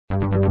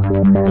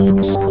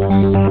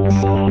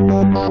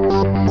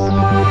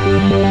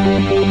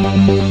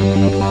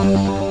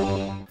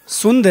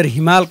सुन्दर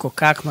हिमालको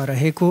काखमा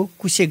रहेको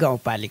कुशे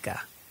गाउँपालिका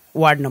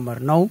वार्ड नम्बर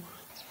 9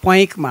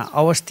 पैकमा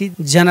अवस्थित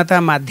जनता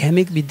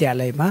माध्यमिक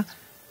विद्यालयमा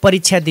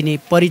परीक्षा दिने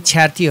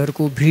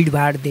परीक्षार्थीहरूको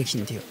भिडभाड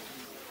देखिन्थ्यो।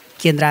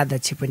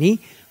 केन्द्राध्यक्ष पनि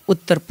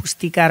उत्तर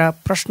पुस्तिका र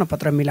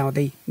प्रश्नपत्र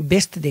मिलाउँदै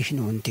व्यस्त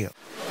देखिनुहुन्थ्यो।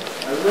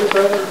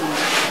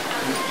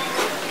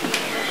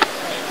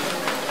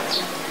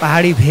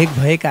 पहाडी भेग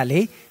भएकाले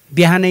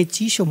बिहानै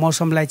चिसो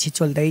मौसमलाई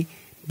छिचोल्दै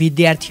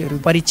विद्यार्थीहरू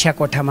परीक्षा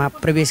कोठामा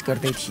प्रवेश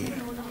गर्दै थिए।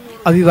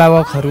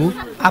 अभिभावकहरू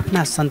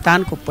आफ्ना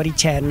सन्तानको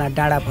परीक्षा हेर्न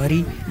डाँडाभरि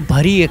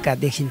भरिएका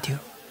देखिन्थ्यो।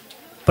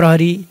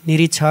 प्रहरी,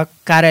 निरीक्षक,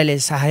 कार्यालय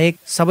सहायक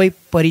सबै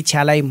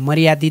परीक्षालाई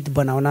मर्यादित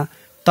बनाउन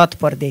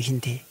तत्पर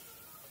देखिन्थे।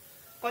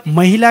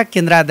 महिला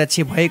केन्द्राध्यक्ष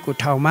भएको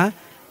ठाउँमा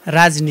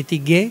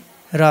राजनीतिज्ञ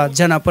र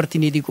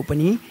जनप्रतिनिधिको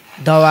पनि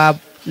दबाब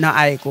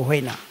नआएको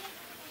होइन।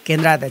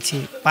 केन्द्राध्यक्ष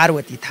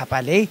पार्वती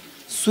थापाले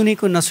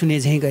सुनेको नसुने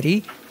झैँ गरी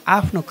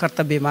आफ्नो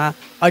कर्तव्यमा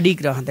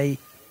अडिग रहँदै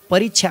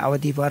परीक्षा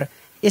अवधिभर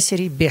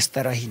यसरी व्यस्त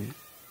रहिन्।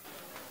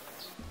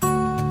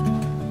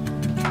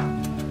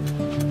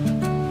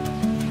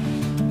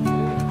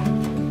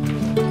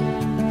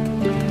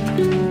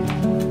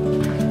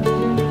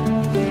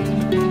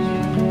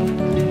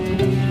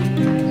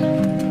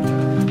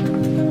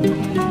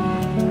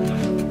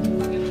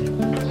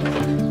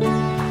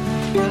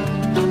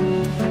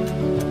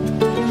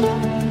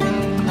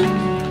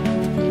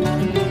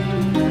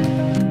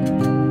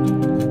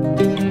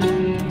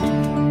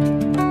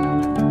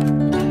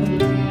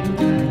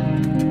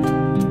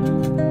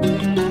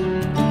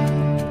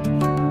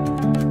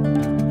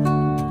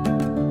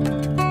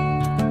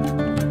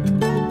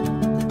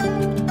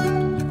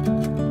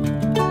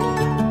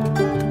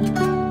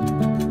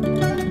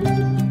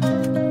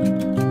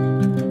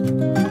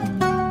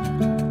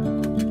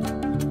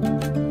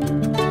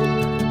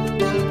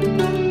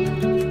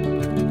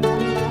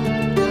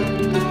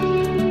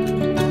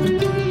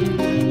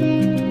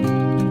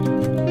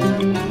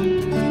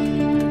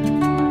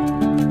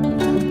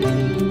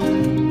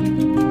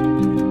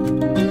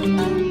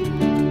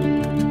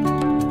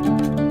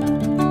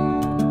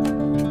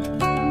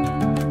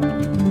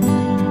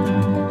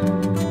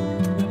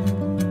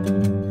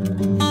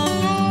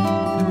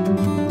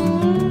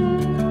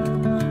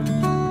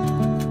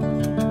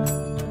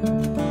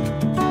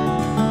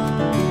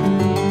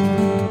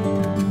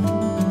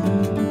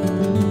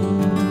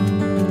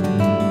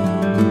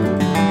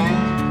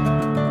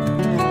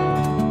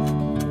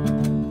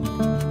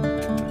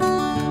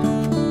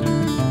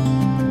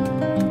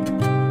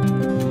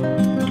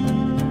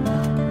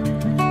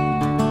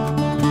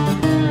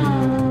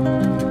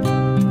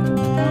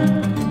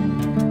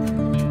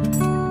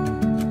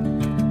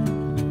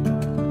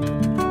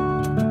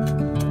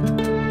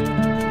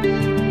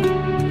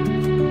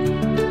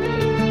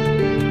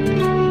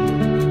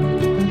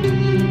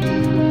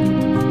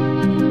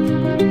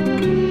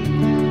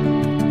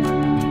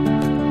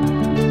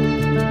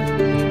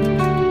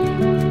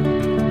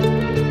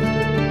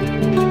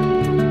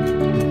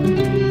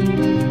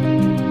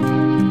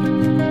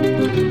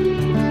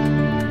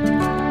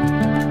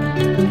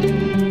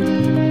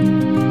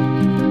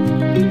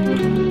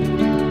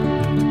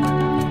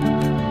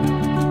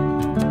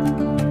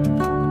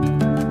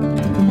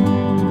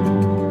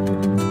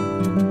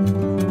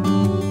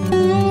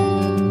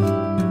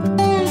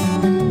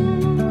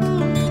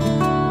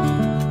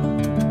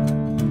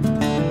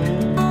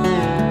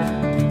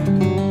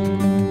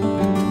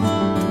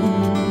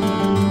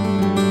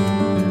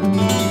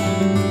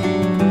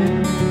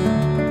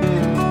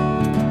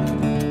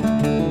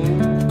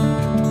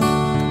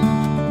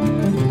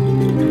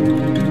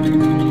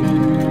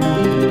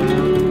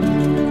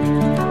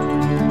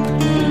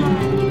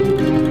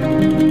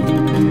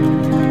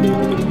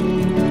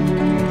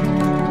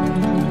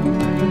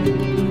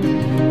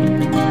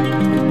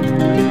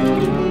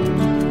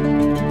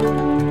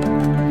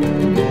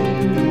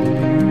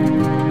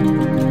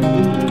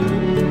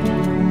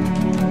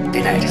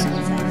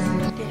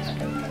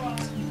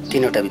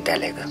 तीनवटा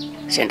विद्यालयको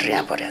सेन्टर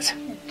यहाँ परेको छ।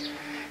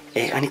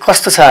 ए अनि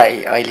कस्तो छ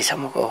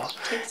अहिलेसम्मको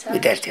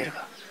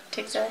विद्यार्थीहरूको?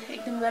 ठिक छ,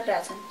 एकदम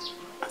गरिरहेछन्,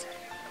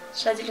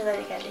 सजिलो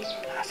तरिकाले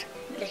लेखिरहेछ,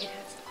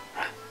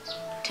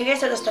 ठिकै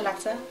छ जस्तो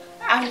लाग्छ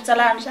आफ्नो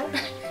चलाअनुसार।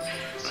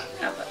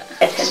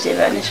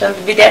 अब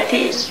विद्यार्थी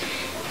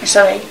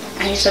सबै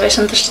हामी सबै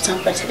सन्तुष्ट छौँ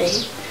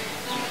पछिदेखि,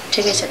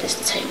 ठिकै छ,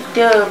 त्यस्तो छैन।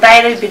 त्यो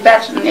बाहिर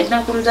भिडभाड एकदम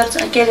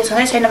कमजोर के अरे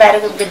छँदै छैन,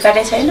 बाहिरको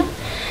भिडभाडै छैन।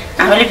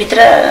 हामीले भित्र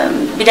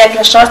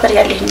विद्यार्थीलाई सहज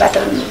तरिकाले लेख्ने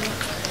वातावरण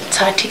छ,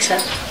 ठिक छ,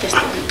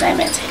 त्यस्तो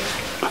नयाँ छैन।